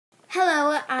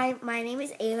Hello, my name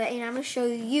is Ava, and I'm going to show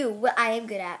you what I am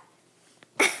good at.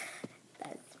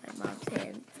 That's my mom's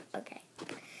hand. Okay.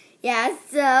 Yeah,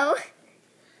 so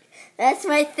that's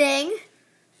my thing.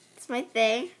 It's my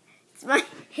thing. It's my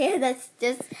hand that's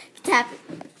just tapping.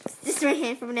 It's just my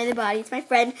hand from another body. It's my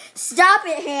friend. Stop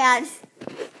it, hands!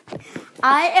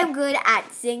 I am good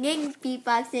at singing,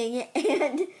 beatboxing,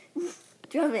 and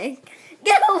drumming.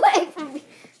 Get away from me!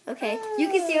 Okay, you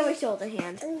can see on my shoulder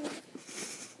hand.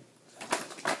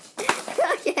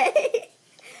 Okay.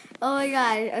 Oh my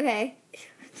god, okay.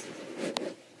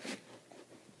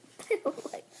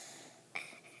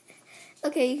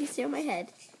 Okay, you can see on my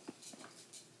head.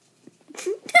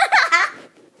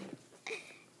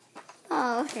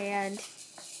 Oh, hand.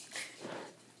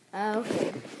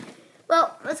 Okay.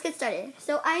 Well, let's get started.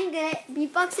 So I'm good at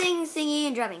beatboxing, singing,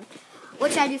 and drumming.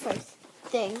 What should I do first?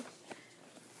 Sing.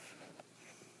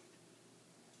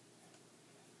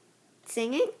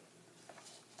 Singing?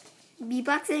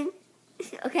 Beatboxing?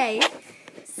 Okay.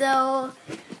 So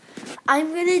I'm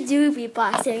gonna do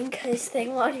beatboxing because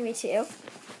Thing wanted me to.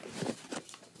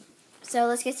 So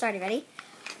let's get started. Ready?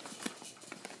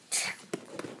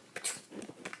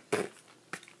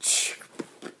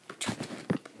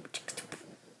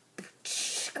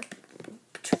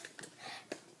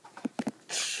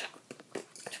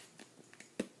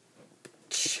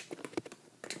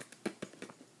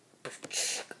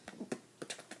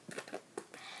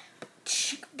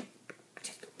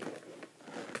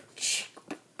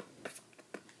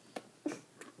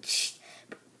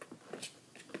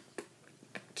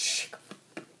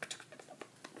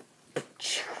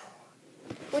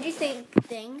 What do you think,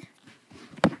 Thing?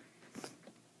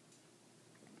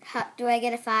 Do I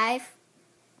get a 5?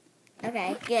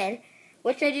 Okay, good.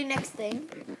 What should I do next, Thing?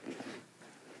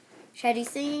 Should I do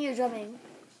singing or drumming?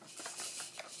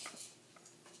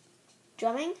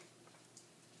 Drumming?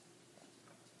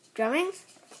 Drumming?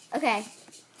 Okay.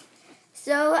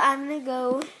 So I'm going to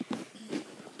go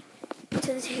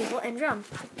to the table and drum.